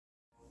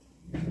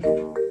Dear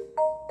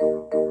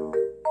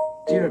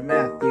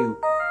Matthew,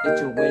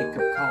 it's your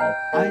wake-up call.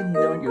 I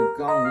know you're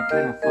gone, we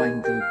cannot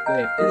find your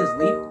grave. It is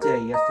leap day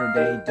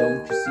yesterday,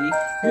 don't you see?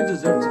 You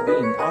deserve to be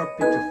in our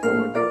picture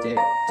for the day.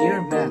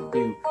 Dear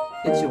Matthew,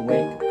 it's your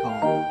wake-up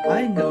call.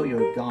 I know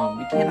you're gone,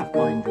 we cannot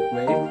find your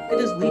grave. It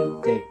is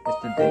leap day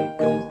yesterday,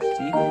 don't you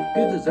see?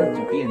 You deserve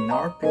to be in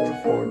our picture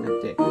for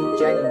the day.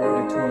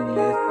 January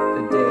 20th,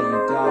 the day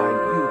you died.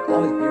 You'll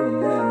always be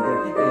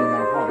remembered in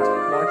our hearts.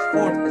 March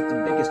 4th is the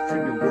biggest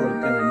tribute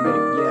we're gonna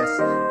make. Yes,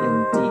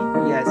 indeed.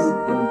 Yes,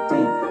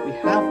 indeed. We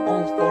have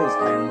old photos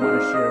I want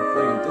to share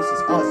for you. This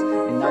is us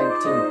in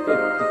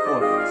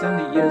 1954.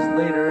 70 years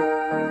later,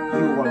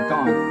 you are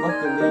gone.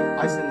 Luckily,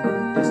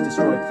 Iceland is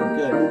destroyed for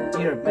good.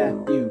 Dear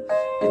Matthew,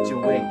 it's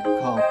your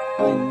wake-up call.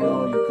 I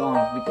know you're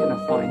gone, we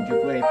cannot find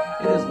your grave.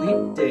 It is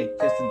leap day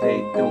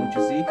yesterday, don't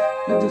you see?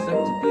 You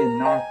deserve to be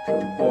in our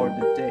picture for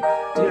the day.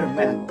 Dear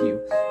Matthew,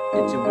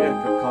 it's your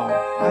wake-up call.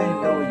 I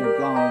know you're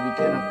gone, we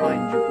cannot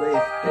find your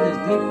grave. It is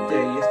leap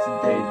day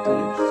yesterday,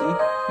 don't you see?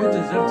 You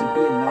deserve to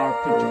be in our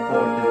picture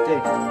for the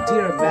day.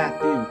 Dear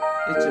Matthew,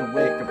 it's your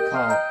wake-up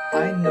call.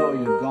 I know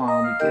you're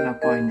gone, we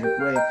cannot find your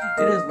grave.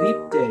 It is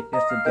leap day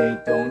yesterday,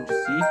 don't you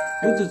see?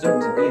 You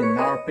deserve to be in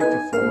our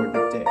picture for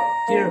the day.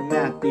 Dear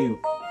Matthew,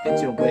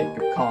 it's your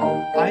wake-up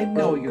call. I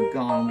know you're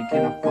gone, we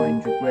cannot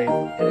find your grave.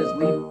 It is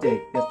leap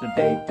day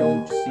yesterday,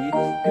 don't you see?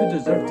 You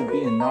deserve to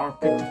be in our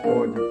picture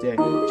for the day.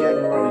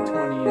 January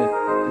 20th,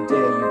 the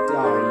day you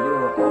die. You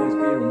will always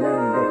be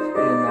remembered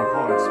in our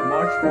hearts.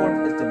 March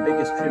 4th is the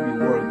biggest tribute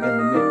we're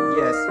gonna make.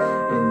 Yes,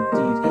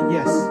 indeed.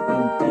 Yes,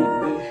 indeed.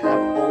 We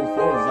have old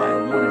photos I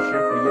want to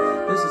share for you.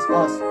 This is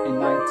us in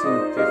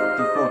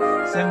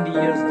 1954. 70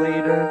 years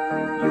later,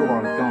 you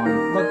are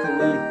gone.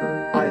 Luckily,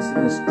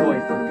 Iceland is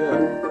destroyed for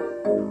good.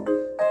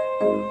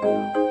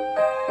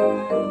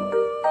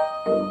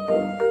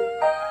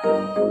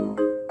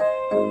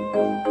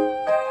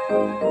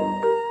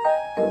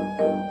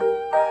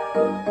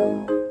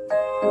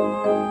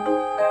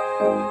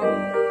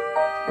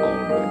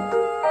 Alright,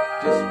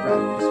 this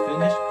rap is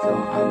finished, so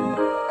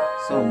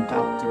I'm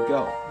about to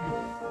go.